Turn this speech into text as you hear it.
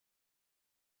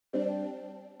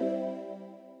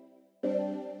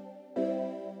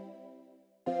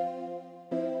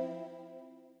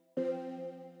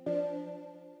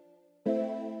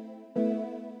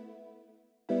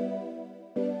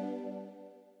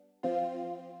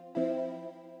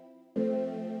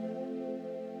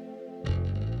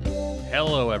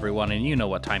Hello everyone, and you know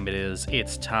what time it is.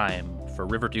 It's time for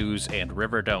River Do's and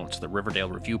River Don'ts, the Riverdale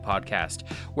Review Podcast,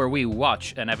 where we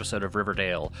watch an episode of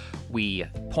Riverdale. We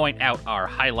point out our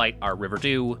highlight, our River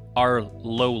Do, our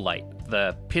low light,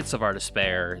 the pits of our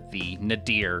despair, the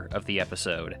nadir of the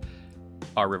episode,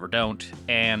 our River Don't,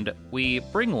 and we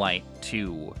bring light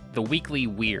to the weekly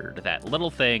weird, that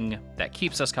little thing that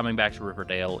keeps us coming back to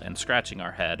Riverdale and scratching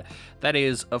our head. That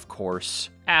is, of course,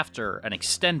 after an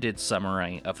extended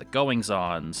summary of the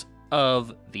goings-ons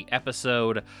of the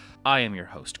episode. I am your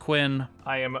host, Quinn.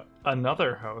 I am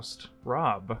another host,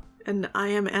 Rob. And I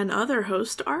am an other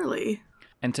host, Arlie.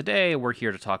 And today we're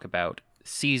here to talk about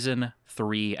Season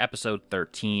 3, Episode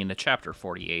 13, Chapter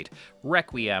 48,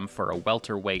 Requiem for a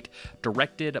Welterweight,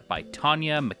 directed by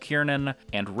Tanya McKiernan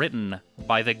and written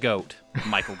by the GOAT,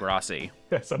 Michael Grassi.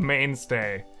 That's a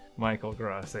mainstay, Michael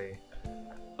Grassi.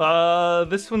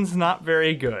 This one's not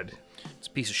very good. It's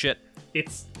a piece of shit.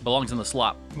 It's belongs in the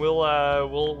slop. We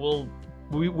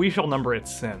shall number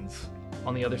its sins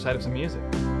on the other side of some music.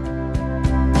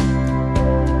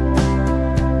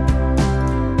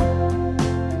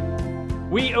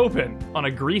 We open on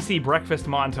a greasy breakfast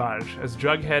montage as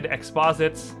Jughead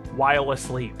exposits while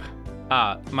asleep.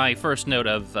 My first note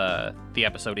of the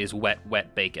episode is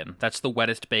wet bacon. That's the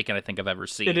wettest bacon I think I've ever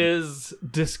seen. It is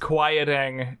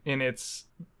disquieting in its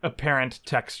apparent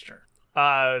texture.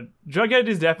 Jughead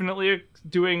is definitely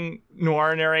doing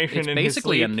noir narration in his sleep. It's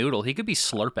basically a noodle. He could be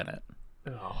slurping it.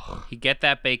 Oh. He get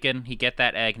that bacon, he get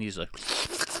that egg, and he's like...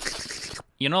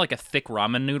 You know, like a thick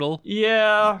ramen noodle?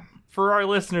 Yeah. For our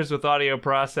listeners with audio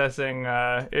processing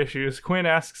issues, Quinn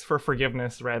asks for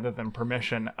forgiveness rather than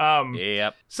permission.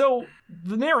 Yep. So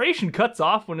the narration cuts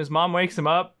off when his mom wakes him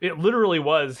up. It literally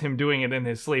was him doing it in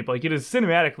his sleep. Like, it is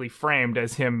cinematically framed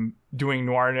as him doing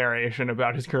noir narration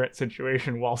about his current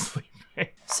situation while sleeping.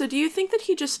 So do you think that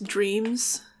he just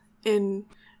dreams in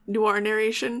noir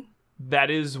narration?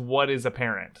 That is what is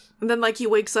apparent. And then, like, he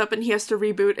wakes up and he has to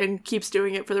reboot and keeps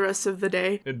doing it for the rest of the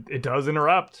day? It does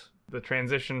interrupt. The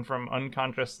transition from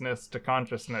unconsciousness to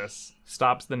consciousness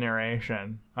stops the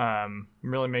narration.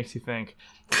 Really makes you think.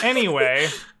 Anyway,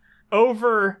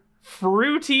 over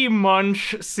Fruity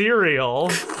Munch cereal.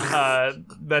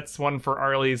 That's one for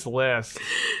Arlie's list.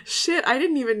 Shit, I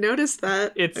didn't even notice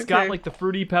that. It's got like the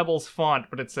Fruity Pebbles font,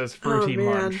 but it says Fruity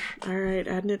Munch. Alright,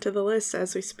 adding it to the list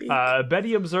as we speak.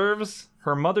 Betty observes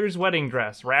her mother's wedding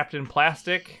dress wrapped in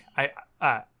plastic.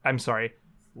 I'm sorry.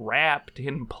 Wrapped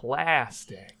in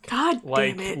plastic. God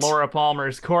like damn it. Laura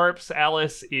Palmer's corpse,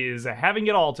 Alice is having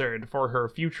it altered for her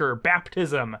future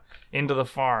baptism into the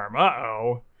farm.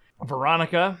 Uh-oh.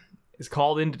 Veronica is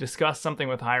called in to discuss something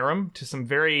with Hiram to some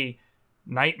very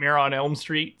Nightmare on Elm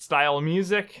Street style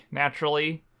music.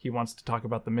 Naturally, he wants to talk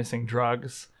about the missing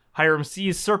drugs. Hiram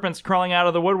sees serpents crawling out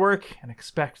of the woodwork and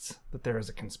expects that there is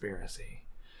a conspiracy.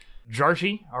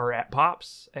 Jarchi are at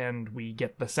Pops, and we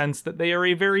get the sense that they are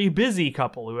a very busy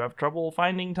couple who have trouble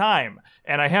finding time.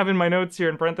 And I have in my notes here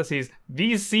in parentheses,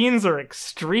 these scenes are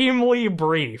extremely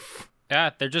brief.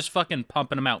 Yeah, they're just fucking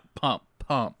pumping them out. Pump,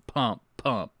 pump, pump,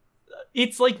 pump.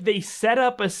 It's like they set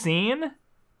up a scene,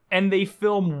 and they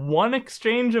film one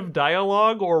exchange of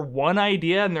dialogue or one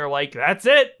idea, and they're like, that's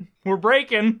it, we're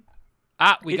breaking.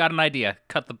 We got an idea.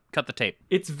 Cut the tape.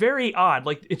 It's very odd.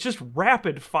 Like, it's just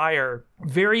rapid fire,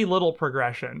 very little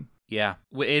progression. Yeah.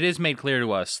 It is made clear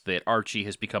to us that Archie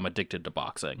has become addicted to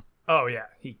boxing. Oh yeah,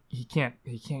 he can't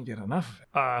get enough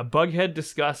of it. Bughead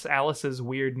discuss Alice's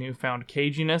weird newfound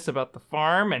caginess about the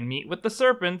farm and meet with the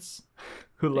serpents,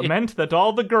 who lament that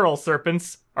all the girl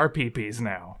serpents are peepees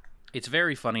now. It's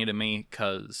very funny to me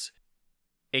because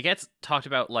it gets talked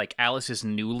about like Alice is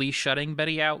newly shutting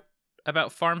Betty out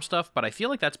about farm stuff, but I feel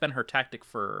like that's been her tactic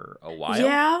for a while.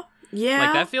 Yeah.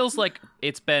 Like, that feels like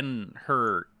it's been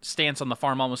her stance on the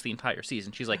farm almost the entire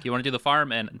season. She's like, you want to do the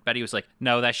farm? And Betty was like,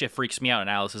 no, that shit freaks me out. And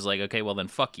Alice is like, okay, well then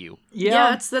fuck you.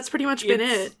 Yeah, that's pretty much been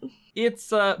it. It's,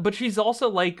 but she's also,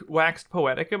 like, waxed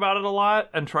poetic about it a lot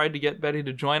and tried to get Betty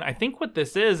to join. I think what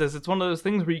this is it's one of those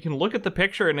things where you can look at the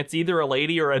picture and it's either a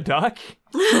lady or a duck.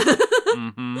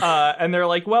 Mm-hmm. And they're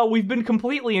like, well, we've been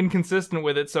completely inconsistent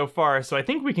with it so far, so I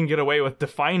think we can get away with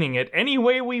defining it any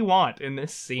way we want in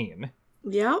this scene.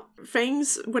 Yeah.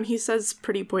 Fangs, when he says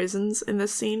pretty poisons in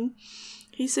this scene,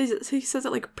 he says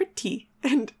it like pretty.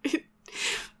 And it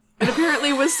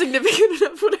apparently was significant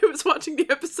enough when I was watching the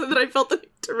episode that I felt the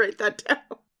need to write that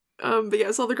down. But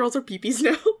yes, all the girls are peepees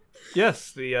now.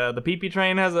 Yes, the pee-pee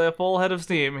train has a full head of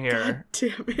steam here.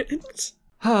 God damn it.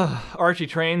 Archie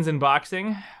trains in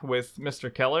boxing with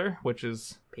Mr. Keller, which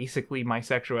is basically my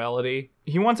sexuality.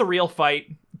 He wants a real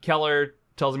fight. Keller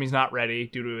tells him he's not ready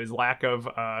due to his lack of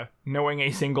knowing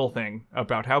a single thing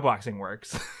about how boxing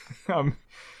works.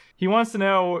 He wants to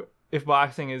know if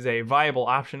boxing is a viable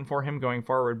option for him going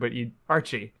forward, but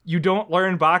Archie, you don't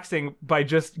learn boxing by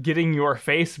just getting your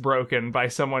face broken by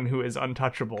someone who is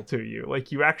untouchable to you.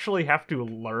 Like, you actually have to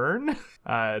learn.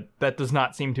 That does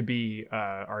not seem to be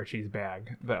Archie's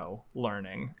bag, though,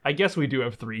 learning. I guess we do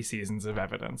have 3 seasons of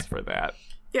evidence for that.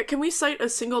 Yeah, can we cite a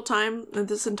single time in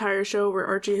this entire show where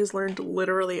Archie has learned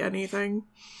literally anything?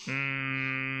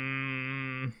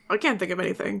 I can't think of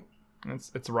anything.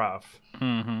 It's rough.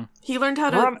 Mm-hmm. He learned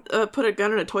how to put a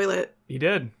gun in a toilet. He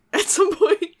did. At some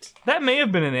point. That may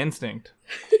have been an instinct.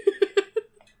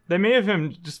 They may have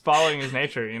him just following his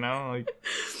nature, you know? Like...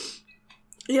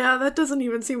 Yeah, that doesn't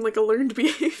even seem like a learned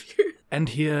behavior. And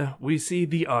here we see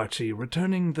the Archie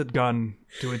returning the gun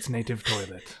to its native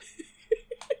toilet.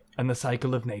 And the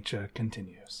cycle of nature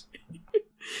continues.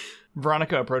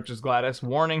 Veronica approaches Gladys,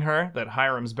 warning her that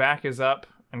Hiram's back is up,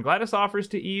 and Gladys offers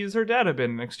to ease her debt a bit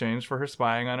in exchange for her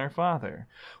spying on her father.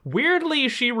 Weirdly,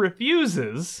 she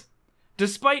refuses,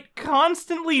 despite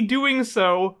constantly doing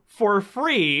so for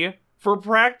free for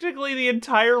practically the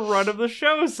entire run of the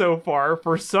show so far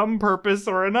for some purpose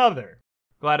or another.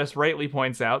 Gladys rightly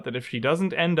points out that if she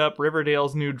doesn't end up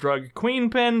Riverdale's new drug queen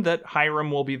pin, that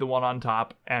Hiram will be the one on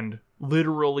top, and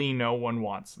literally no one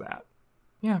wants that.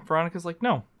 Yeah, Veronica's like,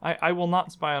 no, I will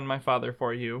not spy on my father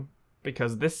for you,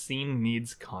 because this scene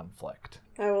needs conflict.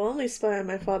 I will only spy on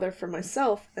my father for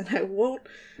myself, and I won't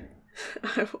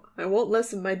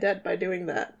lessen my debt by doing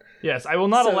that. Yes, I will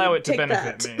not allow it to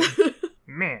benefit me.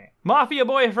 Meh. Mafia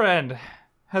boyfriend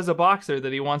has a boxer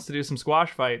that he wants to do some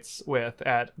squash fights with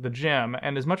at the gym,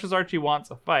 and as much as Archie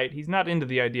wants a fight, he's not into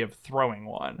the idea of throwing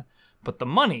one. But the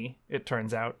money, it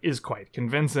turns out, is quite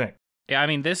convincing. Yeah, I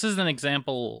mean, this is an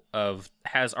example of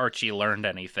has Archie learned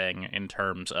anything in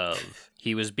terms of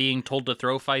he was being told to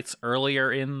throw fights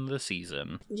earlier in the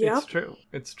season. Yep. It's true.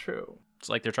 It's true. It's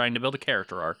like they're trying to build a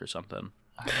character arc or something.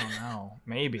 I don't know.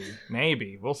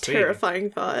 Maybe. We'll see. Terrifying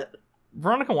thought.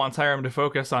 Veronica wants Hiram to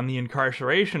focus on the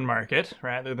incarceration market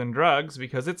rather than drugs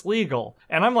because it's legal.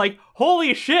 And I'm like,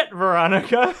 holy shit,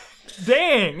 Veronica!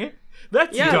 Dang!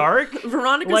 That's dark.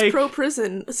 Veronica's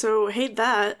pro-prison, so hate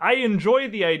that. I enjoy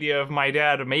the idea of my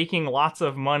dad making lots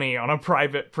of money on a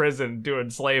private prison doing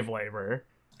slave labor.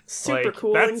 Super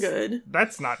cool and good.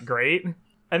 That's not great.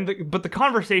 But the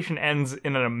conversation ends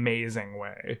in an amazing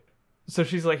way. So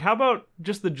she's like, how about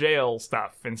just the jail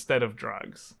stuff instead of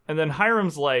drugs? And then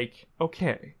Hiram's like,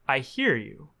 okay, I hear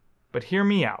you, but hear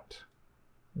me out.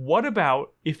 What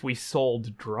about if we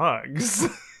sold drugs?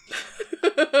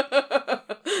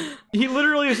 He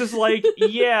literally is just like,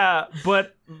 yeah,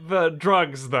 but the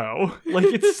drugs, though. Like,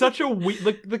 it's such a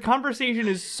like, the conversation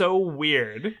is so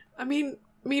weird. I mean,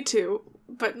 me too,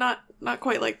 but not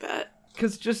quite like that.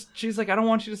 Because she's like, I don't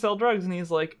want you to sell drugs. And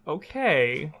he's like,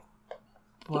 okay.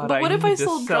 But what if I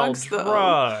sold drugs,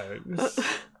 drugs? though?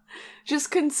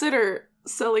 Just consider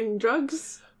selling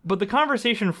drugs. But the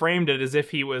conversation framed it as if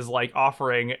he was, like,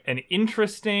 offering an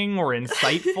interesting or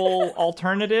insightful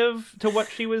alternative to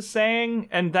what she was saying,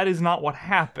 and that is not what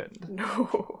happened.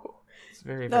 No. It's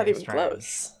very, very not even strange.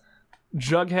 close.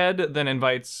 Jughead then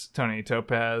invites Tony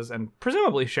Topaz and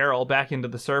presumably Cheryl back into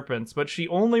the Serpents, but she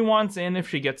only wants in if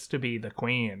she gets to be the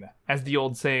queen. As the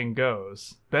old saying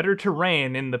goes, better to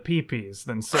reign in the peepees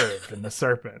than serve in the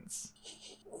Serpents.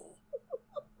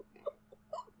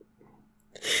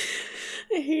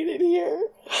 I hate it here.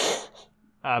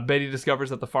 Betty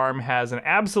discovers that the farm has an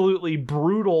absolutely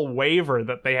brutal waiver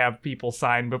that they have people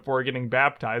sign before getting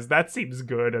baptized. That seems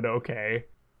good and okay.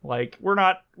 Like, we're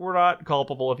not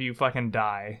culpable if you fucking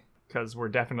die, because we're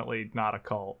definitely not a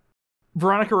cult.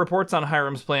 Veronica reports on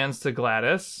Hiram's plans to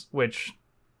Gladys, which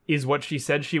is what she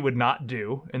said she would not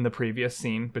do in the previous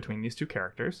scene between these two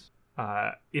characters.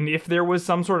 And if there was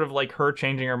some sort of, like, her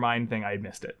changing her mind thing, I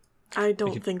missed it. I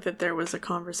don't think that there was a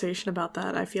conversation about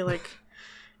that. I feel like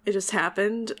it just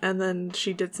happened, and then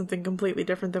she did something completely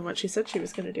different than what she said she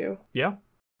was going to do. Yeah.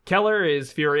 Keller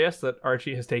is furious that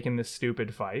Archie has taken this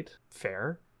stupid fight.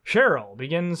 Fair. Cheryl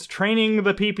begins training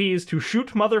the peepees to shoot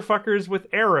motherfuckers with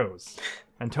arrows.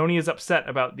 And Tony is upset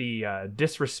about the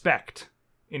disrespect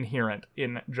inherent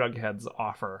in Jughead's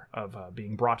offer of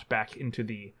being brought back into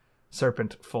the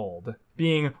serpent fold.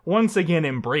 Being once again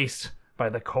embraced by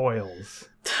the coils.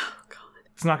 Oh, God.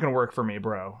 It's not going to work for me,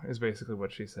 bro, is basically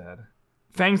what she said.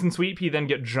 Fangs and Sweet Pea then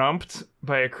get jumped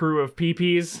by a crew of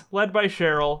peepees, led by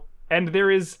Cheryl, and there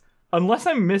is, unless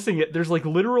I'm missing it, there's like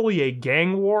literally a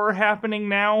gang war happening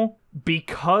now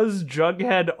because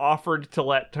Jughead offered to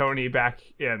let Tony back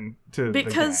in to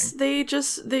because the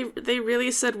gang. they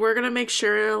really said, we're gonna make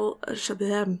Cheryl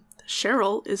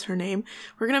is her name.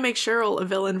 We're gonna make Cheryl a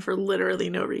villain for literally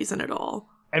no reason at all.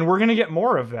 And we're gonna get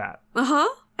more of that. I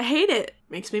hate it.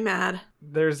 Makes me mad.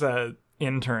 There's a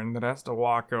intern that has to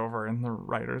walk over in the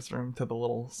writer's room to the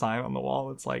little sign on the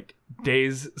wall. It's like,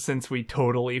 days since we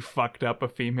totally fucked up a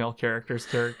female character's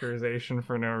characterization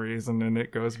for no reason, and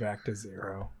it goes back to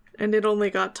 0. And it only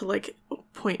got to like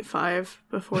 0.5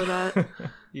 before that.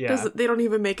 Yeah. They don't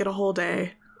even make it a whole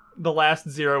day. The last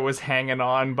 0 was hanging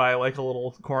on by like a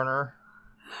little corner.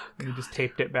 And you just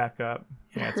taped it back up.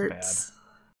 It It's hurts.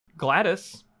 bad.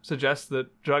 Gladys suggests that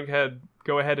Jughead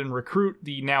go ahead and recruit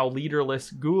the now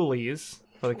leaderless Ghoulies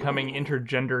for the coming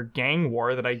intergender gang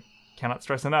war that I cannot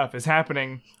stress enough is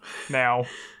happening now.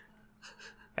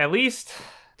 At least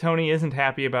Tony isn't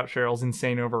happy about Cheryl's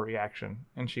insane overreaction,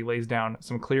 and she lays down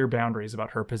some clear boundaries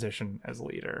about her position as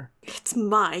leader. It's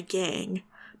my gang,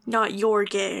 not your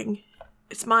gang.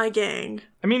 It's my gang.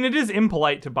 I mean, it is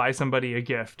impolite to buy somebody a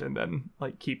gift and then,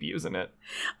 like, keep using it.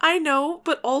 I know,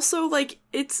 but also, like,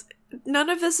 it's... None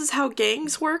of this is how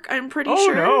gangs work, I'm pretty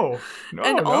sure. No.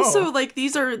 And No. also, like,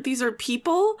 these are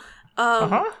people.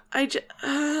 Uh-huh. I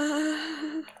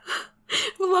have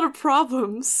a lot of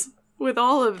problems with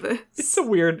all of this. It's a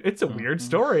weird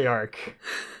story arc.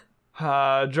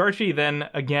 Georgie then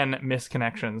again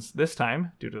misconnections, this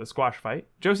time due to the squash fight.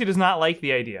 Josie does not like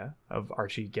the idea of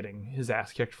Archie getting his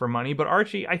ass kicked for money, but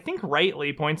Archie, I think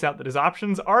rightly, points out that his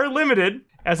options are limited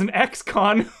as an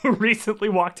ex-con who recently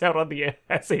walked out on the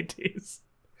SATs.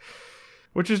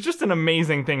 Which is just an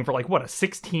amazing thing for, like, what, a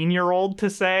 16-year-old to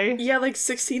say? Yeah, like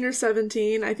 16 or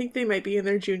 17. I think they might be in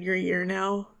their junior year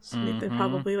now. So they're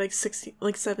probably like 16,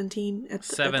 like 17 at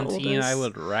the 17, oldest. I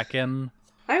would reckon.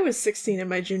 I was 16 in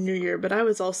my junior year, but I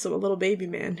was also a little baby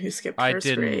man who skipped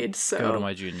first grade. So go to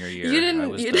my junior year. You didn't. I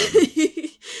was You done.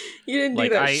 didn't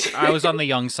Like do that. shit. I was on the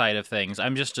young side of things.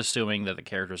 I'm just assuming that the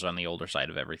characters are on the older side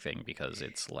of everything because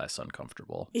it's less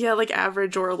uncomfortable. Yeah, like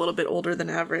average or a little bit older than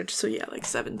average. So yeah, like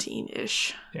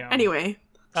 17-ish. Yeah. Anyway,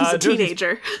 he's a Josie's-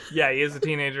 teenager. Yeah, he is a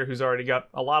teenager who's already got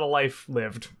a lot of life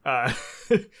lived.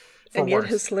 For And yet worse.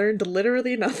 has learned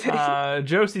literally nothing.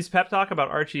 Josie's pep talk about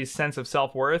Archie's sense of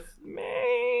self-worth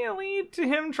may lead to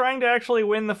him trying to actually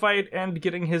win the fight and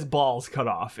getting his balls cut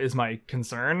off is my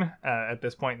concern at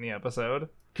this point in the episode.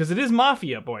 Because it is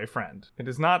Mafia Boyfriend. It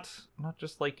is not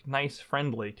just like nice,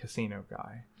 friendly casino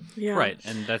guy. Yeah, Right,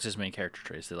 and that's his main character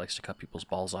trait. He likes to cut people's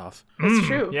balls off. That's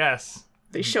true. Yes.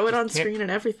 They show it on Just can't- screen and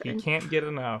You everything. can't get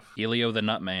enough. Elio the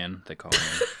Nut Man, they call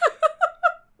him.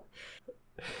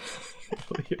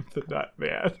 The nut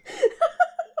man.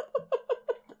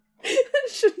 That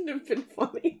shouldn't have been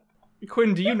funny.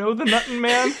 Quinn, do you know the Nuttin'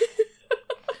 Man?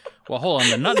 Well, hold on,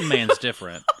 the Nut Man's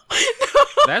different.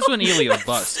 That's when Elio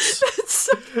busts. That's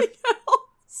something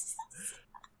else.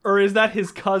 Or is that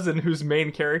his cousin whose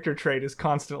main character trait is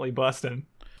constantly busting?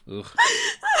 Ugh.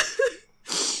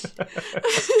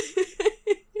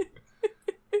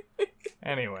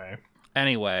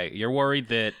 Anyway, you're worried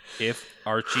that if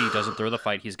Archie doesn't throw the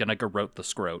fight, he's gonna garrote the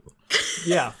scrote.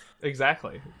 Yeah,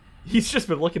 exactly. He's just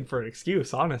been looking for an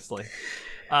excuse, honestly.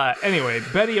 Anyway,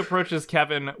 Betty approaches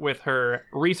Kevin with her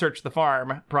Research the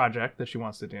Farm project that she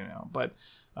wants to do now. But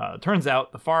turns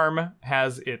out the farm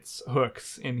has its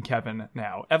hooks in Kevin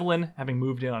now. Evelyn, having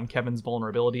moved in on Kevin's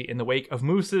vulnerability in the wake of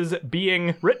Moose's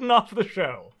being written off the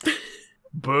show.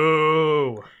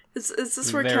 Boo! Is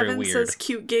this where Very Kevin weird. says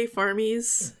cute gay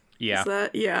farmies? Yeah. Is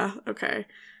that? Yeah, okay.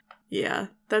 Yeah,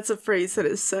 that's a phrase that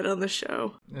is said on the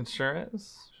show. It sure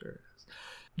is. Sure is.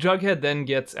 Jughead then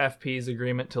gets FP's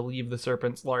agreement to leave the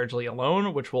serpents largely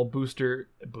alone, which will bolster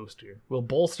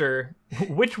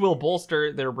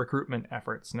their recruitment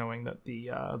efforts, knowing that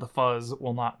the fuzz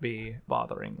will not be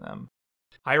bothering them.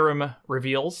 Hiram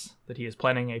reveals that he is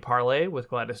planning a parlay with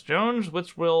Gladys Jones,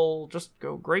 which will just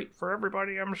go great for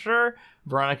everybody, I'm sure.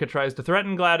 Veronica tries to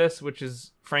threaten Gladys, which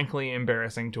is frankly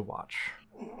embarrassing to watch.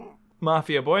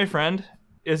 Mafia Boyfriend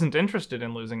isn't interested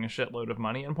in losing a shitload of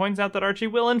money and points out that Archie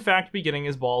will in fact be getting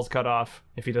his balls cut off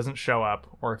if he doesn't show up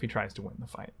or if he tries to win the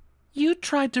fight. You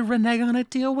tried to renege on a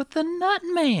deal with the Nut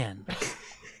Man,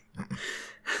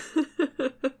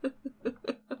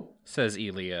 says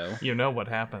Elio. You know what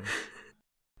happened.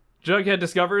 Jughead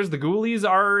discovers the ghoulies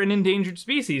are an endangered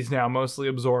species now, mostly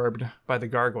absorbed by the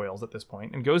gargoyles at this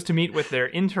point, and goes to meet with their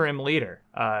interim leader.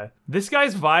 This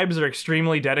guy's vibes are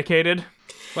extremely dedicated.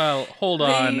 Well, hold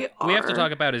on. They We have to are.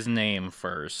 talk about his name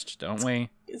first, don't we?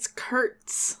 It's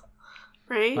Kurtz,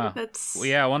 right? Huh. That's Well,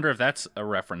 yeah, I wonder if that's a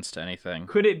reference to anything.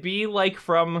 Could it be like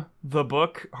from the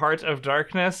book Heart of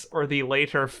Darkness or the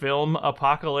later film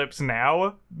Apocalypse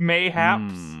Now?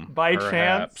 Mayhaps, by chance?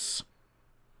 Perhaps.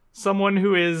 Someone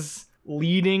who is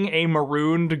leading a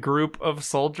marooned group of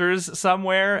soldiers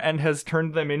somewhere and has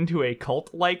turned them into a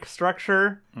cult-like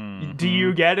structure. Do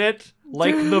you get it?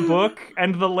 Like the book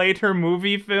and the later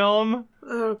movie film?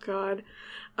 Oh god.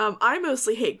 I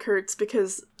mostly hate Kurtz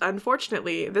because,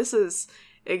 unfortunately, this is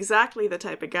exactly the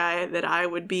type of guy that I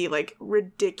would be, like,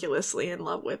 ridiculously in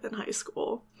love with in high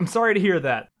school. I'm sorry to hear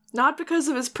that. Not because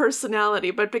of his personality,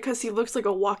 but because he looks like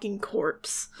a walking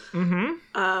corpse. Mm-hmm.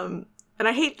 And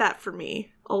I hate that for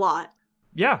me a lot.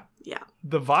 Yeah. Yeah.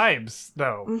 The vibes,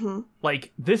 though. Mm-hmm.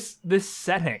 Like, this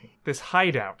setting, this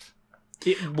hideout,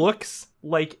 it looks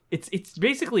like it's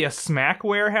basically a smack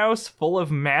warehouse full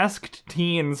of masked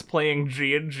teens playing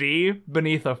G&G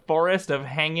beneath a forest of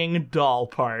hanging doll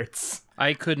parts.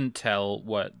 I couldn't tell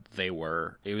what they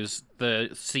were. It was the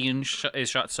scene is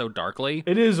shot so darkly.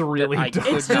 It is really I dark.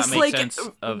 could It's not just make like sense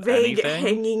of vague anything.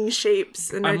 hanging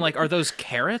shapes. And I'm like, are those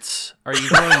carrots? Are you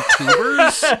growing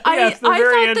tubers? I it's the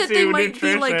very thought that they into might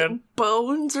be like nutrition.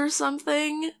 bones or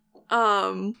something.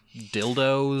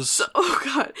 Dildos? Oh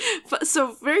god.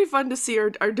 So very fun to see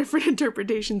our different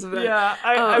interpretations of that. Yeah,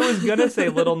 I was gonna say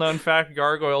little known fact,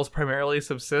 gargoyles primarily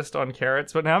subsist on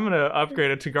carrots, but now I'm gonna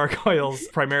upgrade it to gargoyles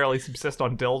primarily subsist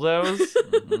on dildos.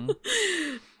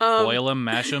 Boil them,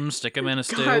 mash them, stick them in a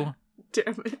stew. God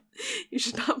damn it. You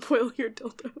should not boil your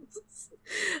dildos.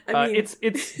 I mean,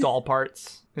 It's doll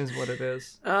parts is what it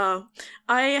is. I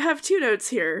have 2 notes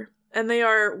here. And they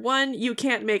are, 1, you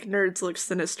can't make nerds look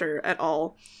sinister at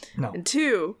all. No. And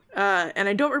 2, and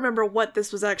I don't remember what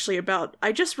this was actually about.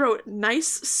 I just wrote nice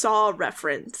Saw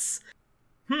reference.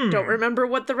 Don't remember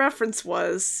what the reference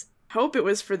was. Hope it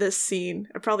was for this scene.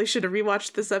 I probably should have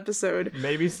rewatched this episode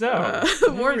Maybe so.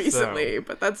 more Maybe recently,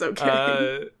 but that's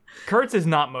okay. Kurtz is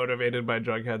not motivated by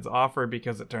Jughead's offer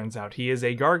because it turns out he is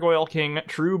a Gargoyle King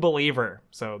true believer.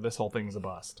 So this whole thing's a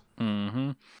bust.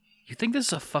 Mm-hmm. You think this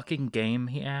is a fucking game,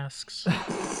 he asks.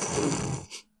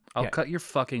 I'll cut your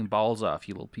fucking balls off,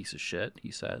 you little piece of shit,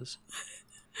 he says.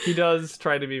 He does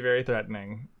try to be very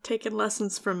threatening. Taking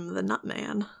lessons from the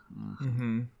Nutman.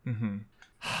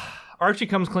 Archie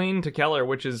comes clean to Keller,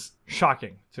 which is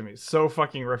shocking to me. So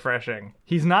fucking refreshing.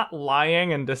 He's not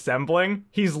lying and dissembling.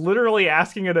 He's literally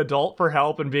asking an adult for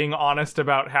help and being honest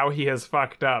about how he has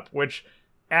fucked up, which,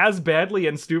 as badly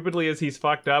and stupidly as he's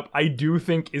fucked up, I do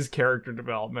think is character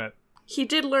development. He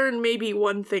did learn maybe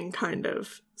one thing, kind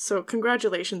of. So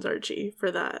congratulations, Archie, for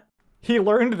that. He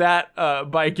learned that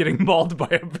by getting mauled by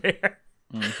a bear.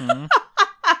 Mm-hmm.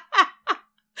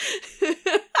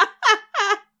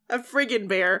 A friggin'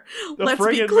 bear. A Let's be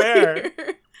friggin' clear.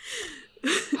 bear.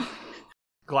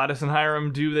 Gladys and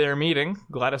Hiram do their meeting,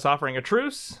 Gladys offering a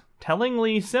truce,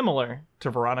 tellingly similar to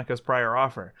Veronica's prior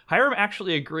offer. Hiram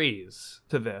actually agrees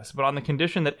to this, but on the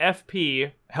condition that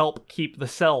FP help keep the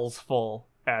cells full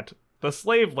at the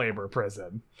slave labor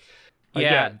prison. Yeah.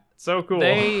 Again, so cool.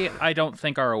 They, I don't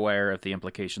think, are aware of the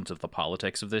implications of the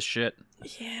politics of this shit.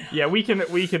 Yeah. Yeah, we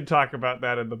can talk about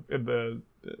that in the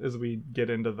as we get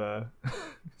into the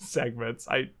segments.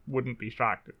 I wouldn't be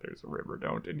shocked if there's a River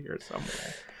Don't in here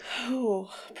somewhere.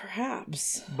 Oh,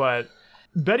 perhaps. But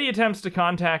Betty attempts to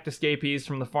contact escapees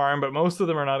from the farm, but most of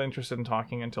them are not interested in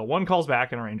talking until one calls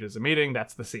back and arranges a meeting.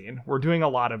 That's the scene. We're doing a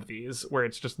lot of these where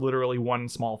it's just literally one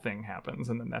small thing happens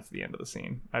and then that's the end of the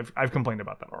scene. I've complained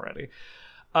about that already.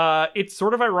 It's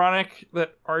sort of ironic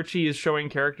that Archie is showing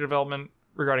character development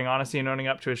regarding honesty and owning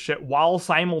up to his shit while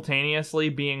simultaneously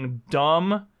being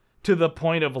dumb to the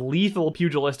point of lethal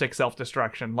pugilistic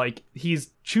self-destruction. Like,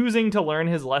 he's choosing to learn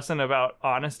his lesson about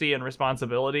honesty and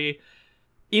responsibility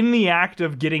in the act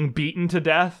of getting beaten to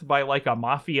death by, like, a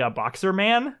mafia boxer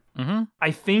man. Mm-hmm.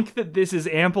 I think that this is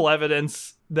ample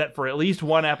evidence that for at least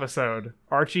one episode,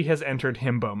 Archie has entered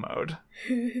himbo mode.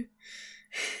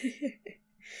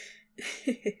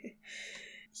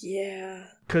 Yeah.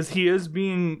 Because he is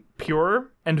being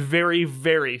pure and very,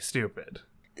 very stupid.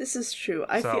 This is true.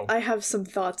 I have some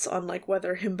thoughts on like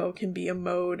whether himbo can be a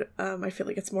mode. I feel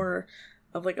like it's more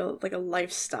of like a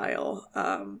lifestyle.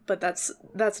 But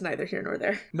that's neither here nor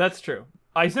there. That's true.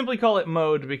 I simply call it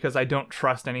mode because I don't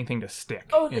trust anything to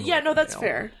stick. Oh in yeah, no, that's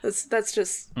Riverdale. fair. That's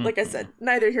just like I said,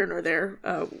 neither here nor there.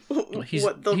 He's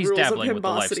what the rules of dabbling with the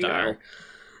himbosity lifestyle.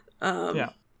 are. Yeah.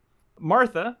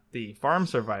 Martha, the farm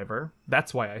survivor,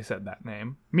 that's why I said that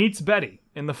name, meets Betty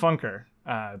in the Funker.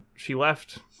 She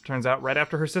left, turns out, right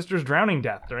after her sister's drowning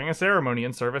death during a ceremony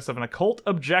in service of an occult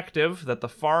objective that the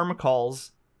farm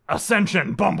calls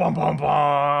Ascension, bum bum bum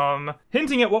bum,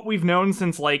 hinting at what we've known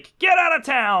since, like, Get Out of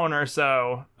Town or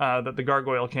so, that the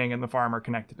Gargoyle King and the farm are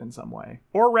connected in some way.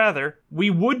 Or rather, we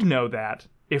would know that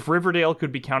if Riverdale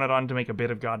could be counted on to make a bit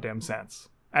of goddamn sense.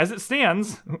 As it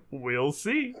stands, we'll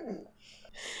see.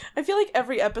 I feel like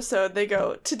every episode they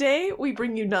go, today we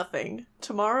bring you nothing.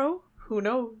 Tomorrow, who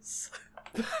knows?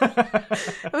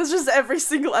 It was just every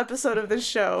single episode of this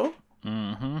show.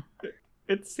 Mm-hmm.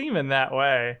 It's seeming that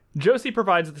way. Josie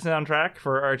provides the soundtrack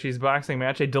for Archie's boxing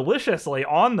match, a deliciously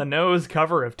on-the-nose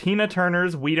cover of Tina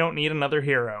Turner's We Don't Need Another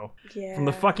Hero. Yeah. From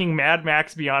the fucking Mad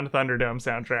Max Beyond Thunderdome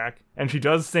soundtrack. And she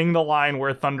does sing the line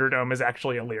where Thunderdome is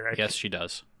actually a lyric. Yes, she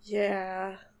does.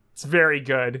 Yeah. It's very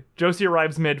good. Josie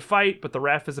arrives mid-fight, but the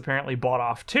ref is apparently bought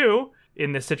off too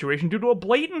in this situation due to a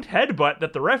blatant headbutt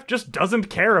that the ref just doesn't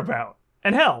care about.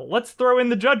 And hell, let's throw in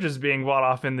the judges being bought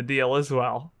off in the deal as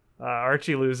well.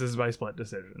 Archie loses by split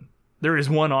decision. There is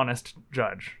one honest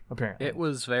judge, apparently. It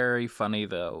was very funny,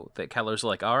 though, that Keller's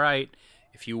like, all right,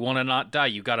 if you want to not die,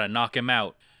 you gotta knock him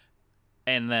out.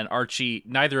 And then Archie,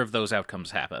 neither of those outcomes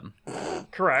happen.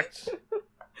 Correct.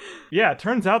 Yeah, it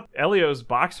turns out Elio's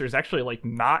boxer is actually, like,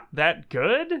 not that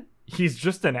good. He's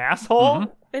just an asshole.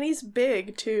 Mm-hmm. And he's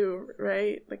big, too,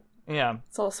 right? Like, Yeah.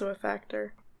 it's also a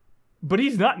factor. But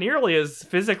he's not nearly as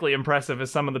physically impressive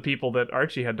as some of the people that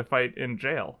Archie had to fight in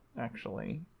jail,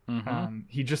 actually. Mm-hmm.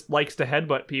 He just likes to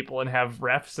headbutt people and have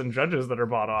refs and judges that are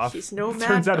bought off. He's no mad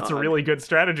Turns out it's a dog. really good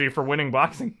strategy for winning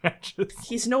boxing matches.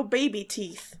 He's no baby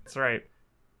teeth. That's right.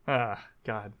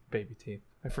 God, baby teeth.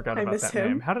 I forgot I about miss that him.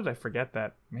 name. How did I forget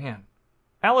that? Man.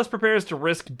 Alice prepares to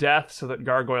risk death so that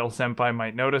Gargoyle Senpai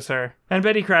might notice her. And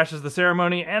Betty crashes the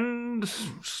ceremony, and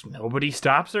nobody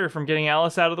stops her from getting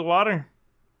Alice out of the water.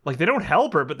 Like, they don't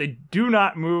help her, but they do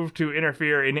not move to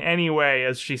interfere in any way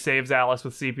as she saves Alice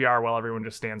with CPR while everyone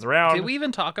just stands around. Did we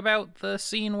even talk about the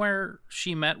scene where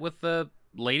she met with the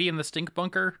lady in the stink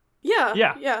bunker? Yeah.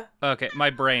 Yeah. Yeah. Okay,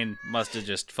 my brain must have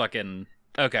just fucking...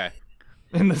 Okay.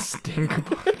 In the stink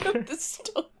bunker. The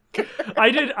stunker.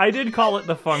 I did call it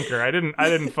the funker. I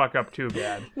didn't fuck up too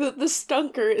bad. The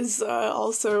stunker is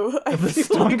also. I The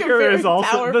feel like a stunker very is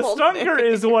also the powerful stunker thing.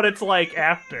 is what it's like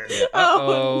after.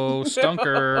 Uh-oh,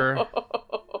 stunker.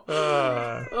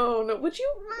 Oh no! Would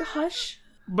you hush?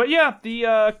 But yeah,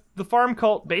 the farm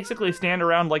cult basically stand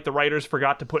around like the writers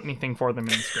forgot to put anything for them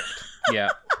in the script. Yeah.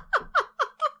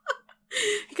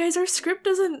 Hey guys, our script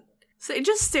doesn't say.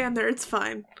 Just stand there. It's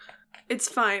fine. It's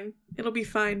fine. It'll be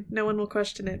fine. No one will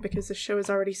question it because the show is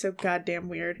already so goddamn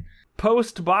weird.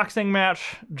 Post-boxing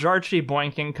match, Jarchi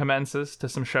boinking commences to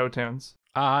some show tunes.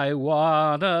 I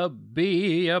wanna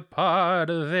be a part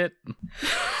of it.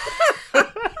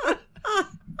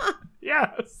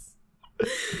 Yes!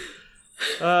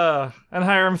 And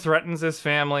Hiram threatens his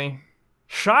family.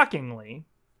 Shockingly,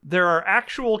 there are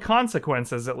actual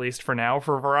consequences, at least for now,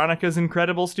 for Veronica's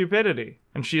incredible stupidity,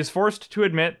 and she is forced to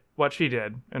admit what she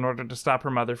did in order to stop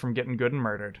her mother from getting good and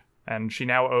murdered, and she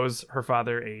now owes her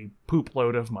father a poop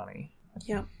load of money.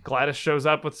 Yeah. Gladys shows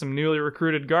up with some newly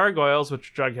recruited gargoyles,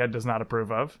 which Jughead does not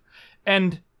approve of,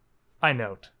 and I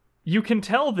note, you can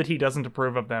tell that he doesn't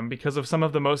approve of them because of some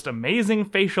of the most amazing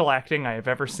facial acting I have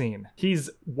ever seen. He's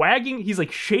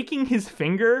like shaking his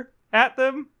finger at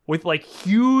them with like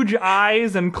huge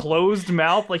eyes and closed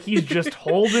mouth, like he's just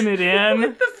holding it in.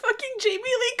 With the fucking Jamie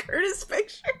Lee Curtis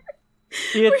picture.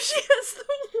 Where she has the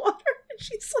water and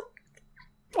she's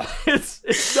like...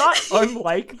 It's not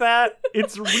unlike that.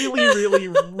 It's really, really,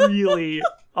 really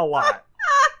a lot.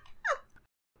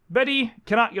 Betty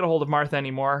cannot get a hold of Martha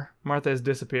anymore. Martha has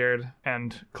disappeared,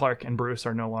 and Clark and Bruce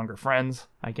are no longer friends,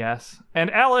 I guess. And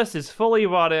Alice is fully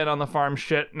bought in on the farm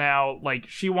shit now. Like,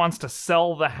 she wants to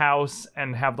sell the house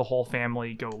and have the whole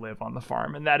family go live on the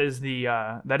farm. And that is the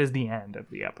end of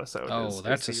the episode. Oh,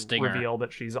 that's a the stinger. reveal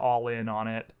that she's all in on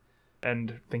it,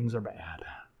 and things are bad.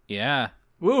 Yeah.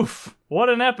 Woof. What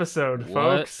an episode,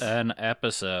 folks. What an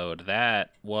episode.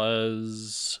 That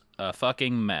was a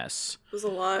fucking mess. It was a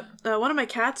lot. One of my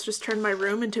cats just turned my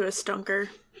room into a stunker.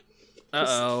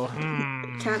 Uh-oh.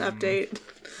 Cat update.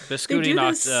 They Biscuity do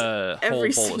knocked this a whole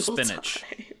every bowl of single spinach.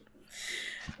 time.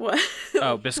 What?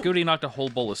 Oh, Biscuity knocked a whole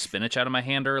bowl of spinach out of my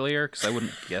hand earlier because I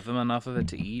wouldn't give him enough of it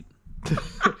to eat.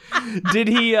 Did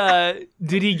he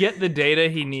get the data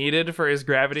he needed for his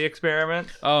gravity experiment?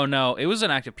 Oh no, it was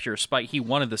an act of pure spite. He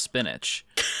wanted the spinach.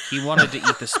 He wanted to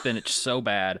eat the spinach so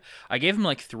bad. I gave him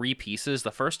like 3 pieces.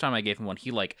 The first time I gave him one, he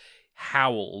like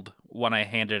howled when I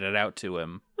handed it out to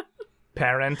him.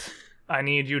 Parent, I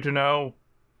need you to know,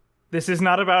 this is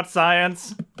not about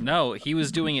science. No, he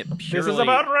was doing it purely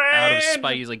about out of rage!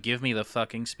 spite. He's like, give me the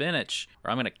fucking spinach,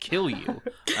 or I'm gonna kill you.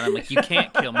 And I'm like, you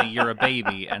can't kill me, you're a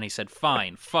baby. And he said,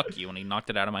 fine, fuck you, and he knocked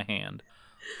it out of my hand.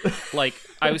 Like,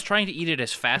 I was trying to eat it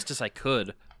as fast as I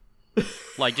could.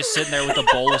 Like, just sitting there with a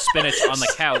bowl of spinach on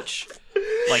the couch.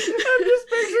 Like, I'm just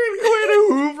picturing Quinn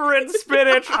Hoover and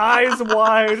spinach, eyes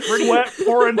wide, sweat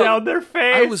pouring down their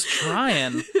face. I was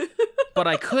trying, but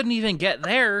I couldn't even get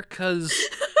there because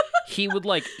he would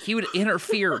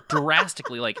interfere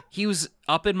drastically. Like, he was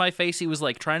up in my face. He was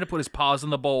like trying to put his paws in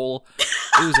the bowl.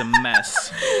 It was a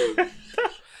mess.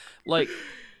 Like,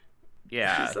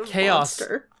 yeah, He's a chaos.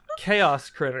 monster. Chaos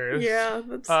critters. Yeah,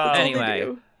 that's all anyway. they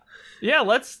do. Yeah,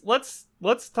 let's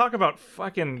talk about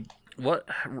fucking what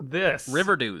this.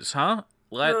 Riverdews, huh?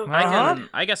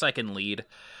 I guess I can lead.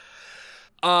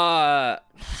 My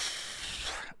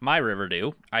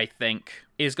Riverdue, I think,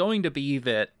 is going to be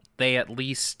that they at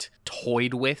least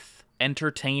toyed with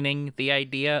entertaining the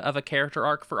idea of a character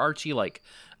arc for Archie. Like,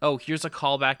 oh, here's a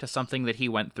callback to something that he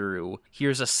went through.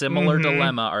 Here's a similar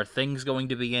dilemma. Are things going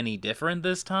to be any different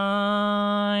this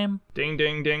time? Ding,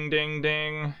 ding, ding, ding,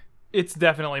 ding. It's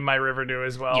definitely my Riverdue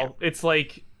as well. Yeah. It's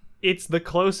like, it's the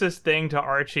closest thing to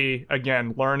Archie,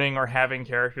 again, learning or having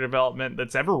character development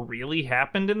that's ever really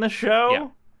happened in the show. Yeah.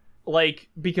 Like,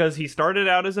 because he started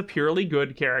out as a purely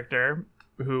good character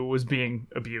who was being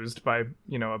abused by,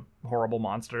 a horrible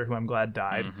monster who I'm glad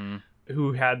died. Mm-hmm.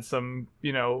 Who had some,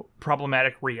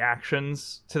 problematic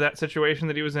reactions to that situation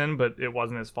that he was in, but it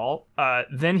wasn't his fault.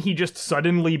 Then he just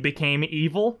suddenly became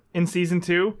evil in season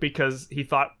 2 because he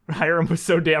thought Hiram was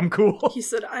so damn cool. He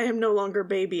said, I am no longer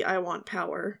baby, I want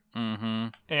power. Mm-hmm.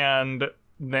 And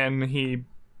then he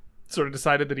sort of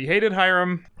decided that he hated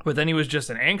Hiram, but then he was just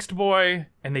an angst boy,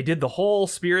 and they did the whole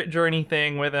spirit journey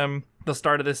thing with him the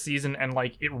start of this season, and,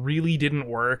 like, it really didn't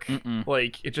work. Mm-mm.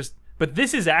 Like, it just... But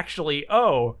this is actually,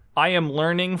 I am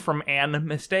learning from an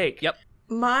mistake. Yep.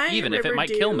 Even if it might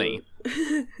kill me.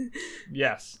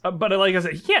 Yes. But like I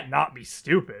said, he can't not be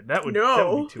stupid. That would be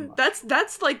too much.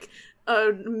 That's like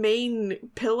a main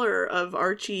pillar of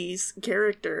Archie's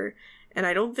character, and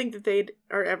I don't think that they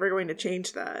are ever going to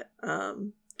change that.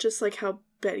 Just like how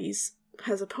Betty's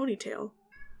has a ponytail.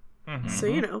 Mm-hmm.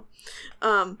 So,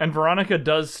 and Veronica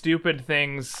does stupid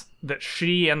things that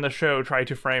she and the show try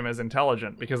to frame as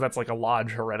intelligent, because that's like a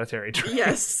Lodge hereditary trait.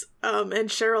 Yes. And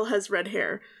Cheryl has red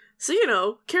hair.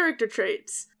 So, character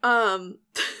traits.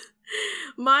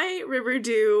 My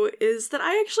Riverdue is that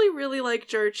I actually really like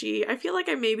Jarchi. I feel like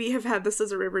I maybe have had this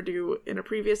as a Riverdue in a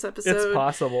previous episode. It's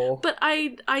possible. But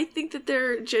I think that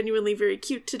they're genuinely very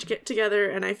cute to get together,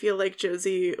 and I feel like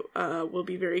Josie will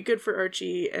be very good for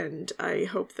Archie, and I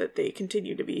hope that they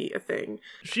continue to be a thing.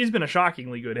 She's been a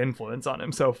shockingly good influence on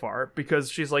him so far,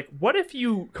 because she's like, what if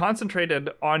you concentrated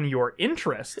on your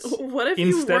interests what if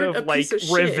instead you weren't of a like piece of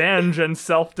shit? Revenge and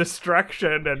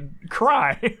self-destruction and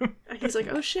crime? And he's like,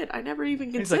 oh shit, I never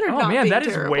even He's like, considered oh not man, being that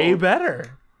is terrible. way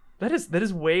better. That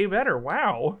is way better.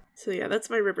 Wow. So yeah, that's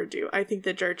my Riverdue. I think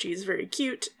that Jarchi is very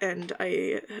cute, and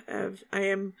I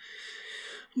am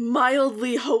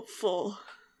mildly hopeful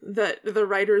that the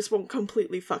writers won't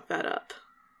completely fuck that up.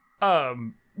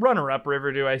 Runner-up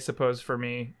Riverdue, I suppose, for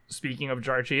me, speaking of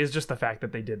Jarchi, is just the fact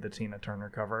that they did the Tina Turner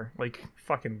cover. Like,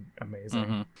 fucking amazing.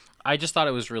 Mm-hmm. I just thought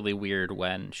it was really weird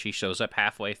when she shows up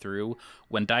halfway through,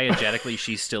 when diegetically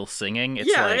she's still singing.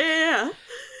 It's Yeah.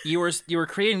 You were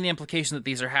creating the implication that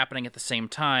these are happening at the same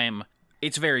time.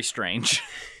 It's very strange.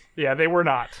 Yeah, they were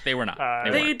not. They were not.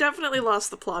 They weren't. definitely lost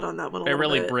the plot on that one a It little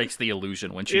really bit. breaks the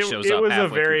illusion when she shows it up was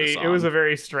halfway through the song. It was a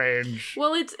very strange...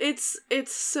 Well, it's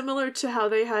similar to how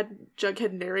they had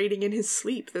Jughead narrating in his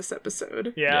sleep this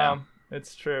episode. Yeah.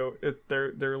 It's true.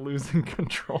 They're losing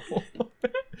control.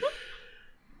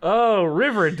 Oh,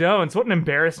 River Don'ts. What an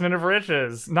embarrassment of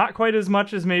riches. Not quite as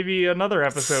much as maybe another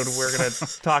episode we're going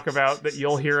to talk about that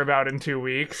you'll hear about in 2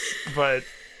 weeks, but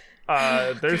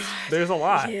there's a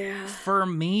lot. Yeah. For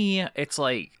me, it's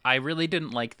like, I really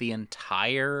didn't like the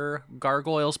entire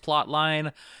Gargoyles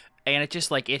plotline, and it just,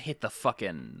 like, it hit the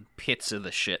fucking pits of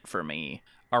the shit for me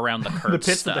around the Kurtz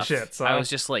The pits stuff. of the shits, huh? I was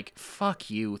just like, fuck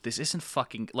you, this isn't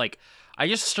fucking, like, I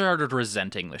just started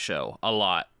resenting the show a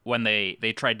lot when they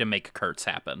tried to make Kurtz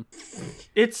happen.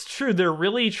 It's true. They're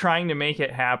really trying to make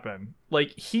it happen.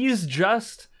 Like, he's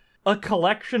just a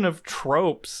collection of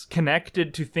tropes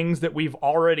connected to things that we've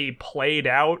already played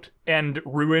out and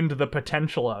ruined the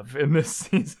potential of in this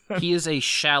season. He is a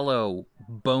shallow,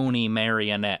 bony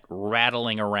marionette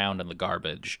rattling around in the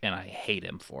garbage, and I hate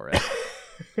him for it.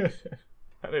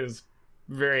 That is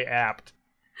very apt.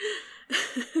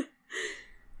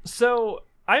 So,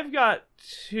 I've got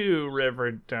 2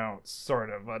 River Don'ts, sort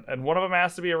of, and one of them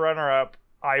has to be a runner-up.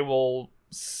 I will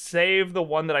save the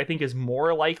one that I think is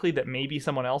more likely that maybe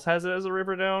someone else has it as a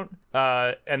Riverdont,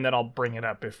 and then I'll bring it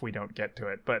up if we don't get to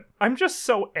it. But I'm just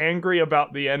so angry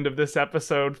about the end of this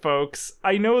episode, folks.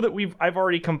 I know that I've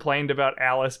already complained about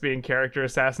Alice being character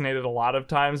assassinated a lot of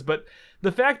times, but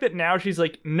the fact that now she's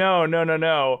like,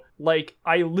 no, like,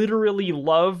 I literally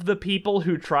love the people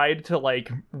who tried to,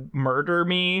 like, murder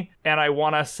me, and I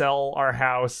want to sell our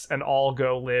house and all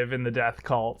go live in the death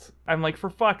cult. I'm like, for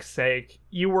fuck's sake,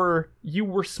 you were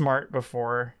smart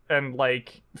before, and,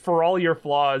 like, for all your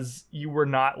flaws, you were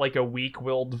not, like, a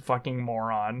weak-willed fucking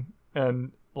moron,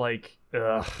 and, like,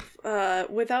 ugh.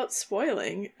 Without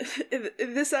spoiling,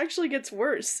 this actually gets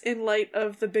worse in light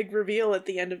of the big reveal at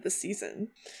the end of the season.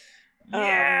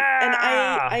 Yeah! And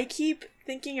I keep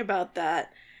thinking about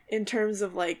that in terms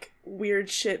of, like, weird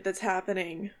shit that's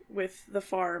happening with the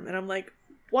farm, and I'm like,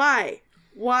 why?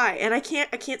 And I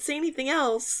can't say anything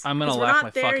else. I'm gonna laugh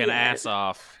my fucking ass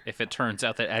off if it turns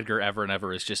out that Edgar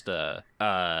Evernever is just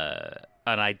an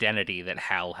identity that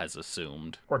Hal has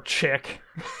assumed. Or Chick.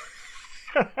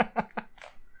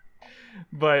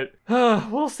 But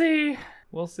we'll see.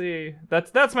 We'll see.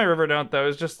 That's my Riverdont, though,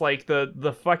 is just like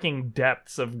the fucking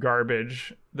depths of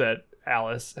garbage that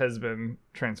Alice has been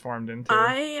transformed into.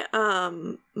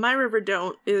 My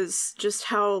Riverdont is just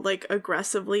how, like,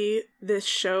 aggressively this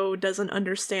show doesn't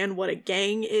understand what a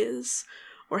gang is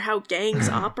or how gangs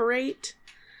operate.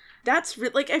 That's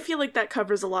like, I feel like that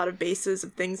covers a lot of bases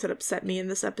of things that upset me in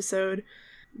this episode,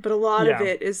 but a lot of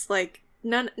it is like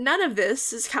none of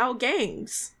this is how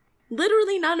gangs.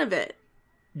 Literally none of it.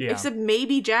 Yeah. Except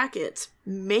maybe jackets.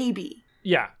 Maybe.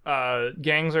 Yeah.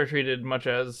 Gangs are treated much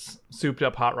as souped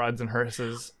up hot rods and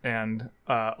hearses, and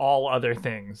all other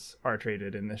things are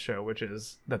treated in this show, which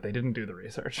is that they didn't do the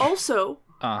research. Also,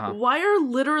 why are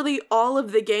literally all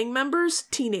of the gang members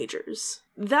teenagers?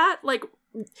 That, like,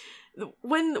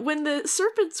 when the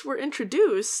serpents were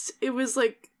introduced, it was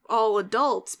like all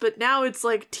adults, but now it's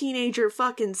like teenager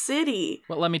fucking city.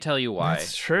 Well, let me tell you why.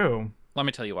 That's true. Let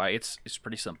me tell you why. It's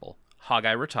pretty simple.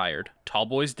 Hawkeye retired,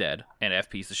 Tallboy's dead, and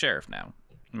FP's the sheriff now.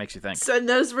 It makes you think. So, and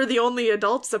those were the only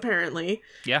adults, apparently.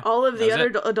 Yeah. All of the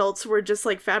other adults were just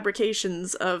like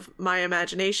fabrications of my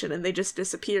imagination, and they just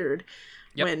disappeared.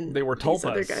 Yep. When they were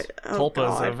tulpas.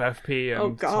 Tulpas of FP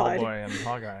and Tallboy and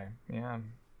Hawkeye. Yeah.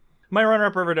 My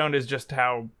runner-up Riverdont is just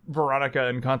how Veronica,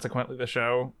 and consequently the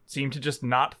show, seem to just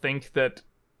not think that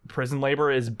prison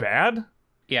labor is bad.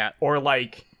 Yeah. Or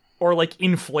like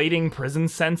inflating prison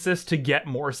census to get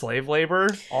more slave labor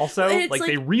also. Like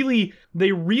they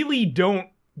really don't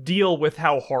deal with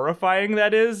how horrifying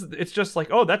that is. It's just like,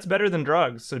 oh, that's better than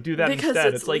drugs, so do that because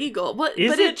instead. It's legal. Like,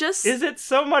 is it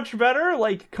so much better?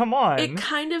 Like, come on. It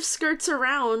kind of skirts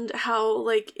around how,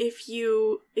 like, if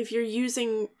you're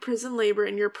using prison labor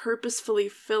and you're purposefully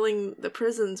filling the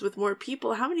prisons with more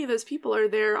people, how many of those people are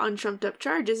there on trumped up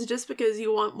charges just because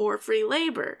you want more free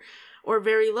labor or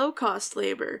very low cost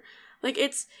labor? Like,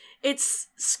 it's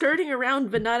skirting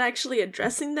around but not actually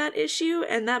addressing that issue,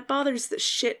 and that bothers the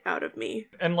shit out of me.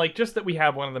 And, like, just that we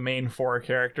have one of the main four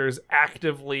characters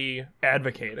actively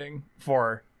advocating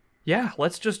for, yeah,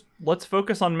 let's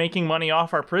focus on making money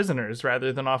off our prisoners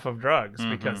rather than off of drugs,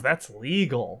 because that's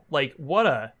legal. Like, what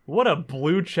a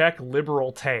blue check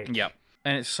liberal take. Yep.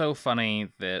 And it's so funny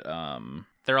that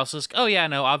they're also just, oh yeah,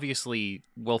 no, obviously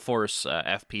we'll force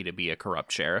FP to be a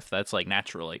corrupt sheriff. That's like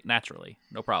naturally,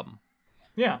 no problem.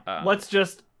 Yeah, let's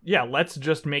just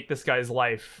make this guy's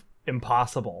life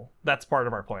impossible. That's part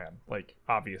of our plan. Like,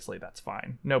 obviously, that's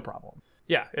fine. No problem.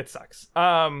 Yeah, it sucks.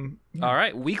 All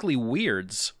right, weekly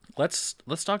weirds. Let's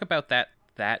talk about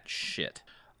that shit.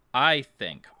 I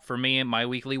think, for me, my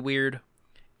weekly weird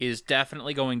is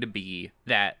definitely going to be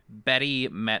that Betty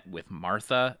met with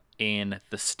Martha in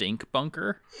the stink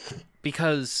bunker,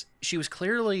 because she was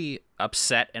clearly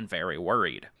upset and very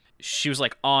worried. She was,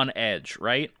 like, on edge,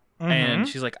 right? And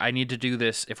she's like, I need to do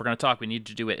this. If we're going to talk, we need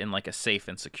to do it in, like, a safe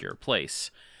and secure place.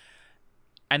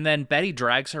 And then Betty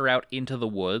drags her out into the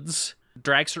woods,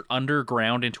 drags her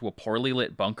underground into a poorly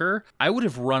lit bunker. I would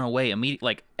have run away immediately.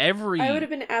 Like, I would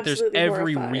have been absolutely there's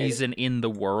every horrified. Reason in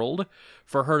the world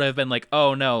for her to have been like,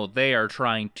 oh, no, they are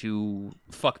trying to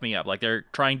fuck me up. Like, they're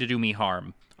trying to do me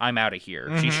harm. I'm out of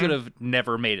here. She should have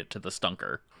never made it to the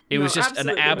stunker. It was just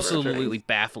an absolutely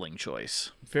baffling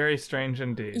choice. Very strange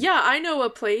indeed. Yeah, I know a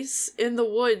place in the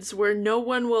woods where no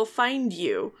one will find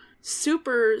you.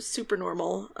 Super, super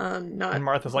normal. Not. And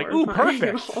Martha's like, ooh,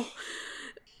 perfect.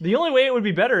 The only way it would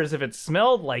be better is if it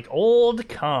smelled like old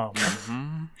cum.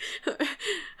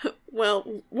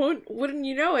 Well, wouldn't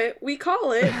you know it? We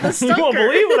call it the stunker. You won't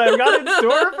believe what I've got in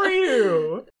store for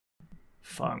you.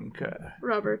 funk.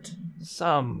 Robert.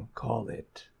 Some call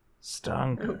it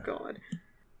stunk. Oh, God.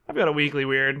 I've got a weekly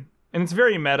weird, and it's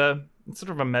very meta. It's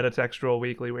sort of a metatextual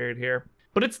weekly weird here.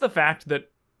 But it's the fact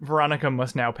that Veronica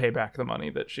must now pay back the money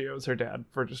that she owes her dad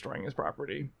for destroying his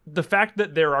property. The fact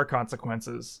that there are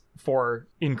consequences for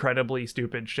incredibly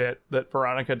stupid shit that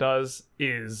Veronica does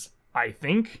is, I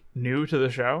think, new to the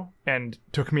show and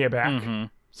took me aback. Mm-hmm.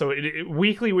 So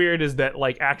weekly weird is that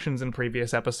like actions in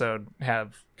previous episode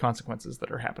have consequences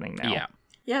that are happening now. Yeah.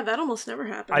 Yeah, that almost never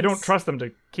happens. I don't trust them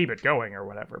to keep it going or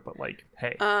whatever, but like,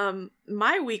 hey.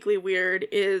 My weekly weird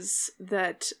is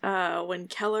that when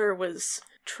Keller was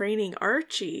training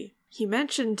Archie, he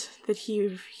mentioned that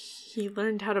he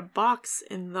learned how to box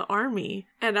in the army,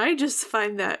 and I just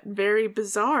find that very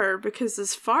bizarre because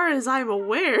as far as I'm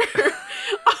aware,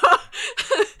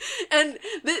 and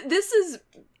this is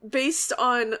based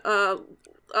on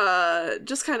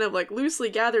just kind of like loosely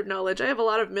gathered knowledge. I have a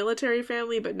lot of military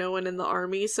family, but no one in the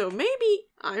army, so maybe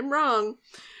I'm wrong.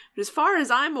 But as far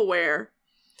as I'm aware,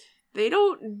 they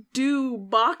don't do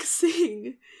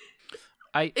boxing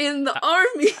in the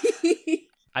army.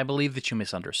 I believe that you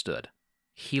misunderstood.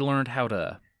 He learned how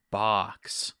to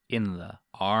box in the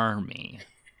army.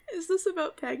 Is this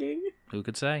about pegging? Who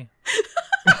could say?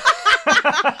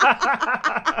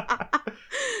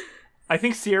 I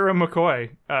think Sierra McCoy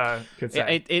could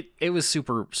say. It was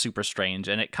super, super strange,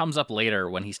 and it comes up later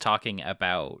when he's talking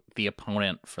about the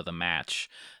opponent for the match,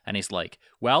 and he's like,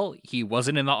 well, he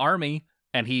wasn't in the army,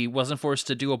 and he wasn't forced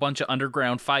to do a bunch of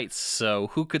underground fights, so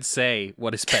who could say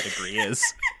what his pedigree is?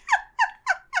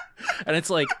 And it's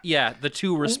like, yeah, the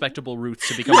two respectable routes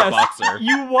to become a boxer.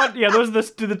 Those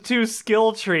are the two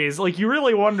skill trees. Like, you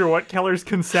really wonder what Keller's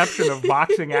conception of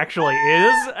boxing actually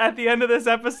is at the end of this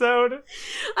episode.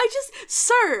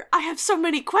 Sir, I have so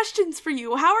many questions for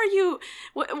you. How are you,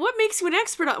 what makes you an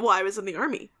expert on, well, I was in the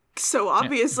army, so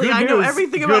obviously I know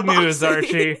everything about boxing. Good news,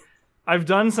 Archie. I've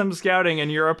done some scouting,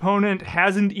 and your opponent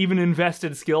hasn't even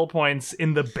invested skill points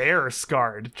in the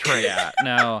bear-scarred trait. Yeah,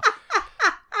 no.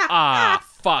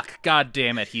 Fuck, god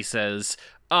damn it, he says.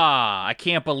 I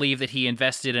can't believe that he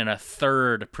invested in a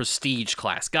third prestige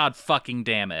class. God fucking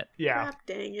damn it. Yeah. God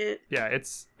dang it. Yeah,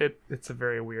 it's a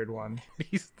very weird one.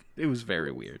 It was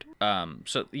very weird.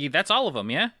 So that's all of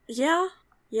them, yeah?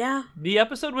 Yeah. The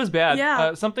episode was bad.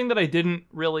 Yeah. Something that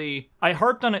I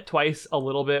harped on it twice a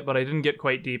little bit, but I didn't get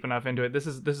quite deep enough into it. This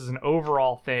is an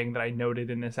overall thing that I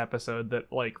noted in this episode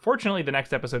that, like, fortunately the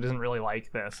next episode isn't really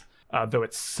like this. Though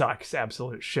it sucks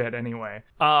absolute shit anyway.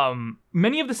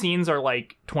 Many of the scenes are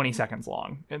like 20 seconds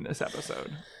long in this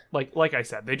episode. Like I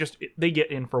said, they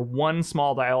get in for one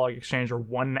small dialogue exchange or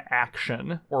one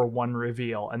action or one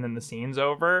reveal, and then the scene's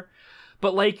over.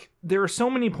 But, like, there are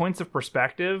so many points of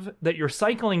perspective that you're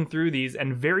cycling through these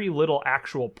and very little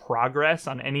actual progress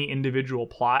on any individual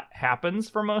plot happens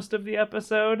for most of the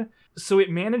episode. So it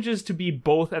manages to be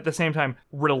both at the same time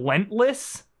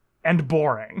relentless and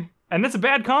boring. And that's a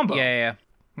bad combo. Yeah.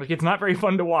 Like, it's not very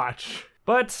fun to watch.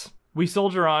 But we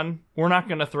soldier on. We're not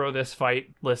going to throw this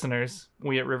fight, listeners.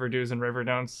 We at River Do's and River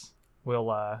Don'ts.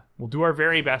 We'll do our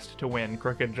very best to win,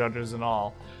 crooked judges and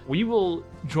all. We will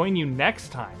join you next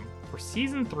time for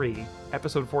Season 3,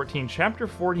 Episode 14, Chapter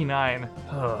 49,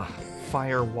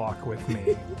 Fire Walk With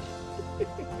Me.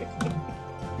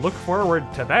 Look forward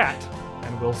to that,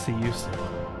 and we'll see you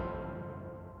soon.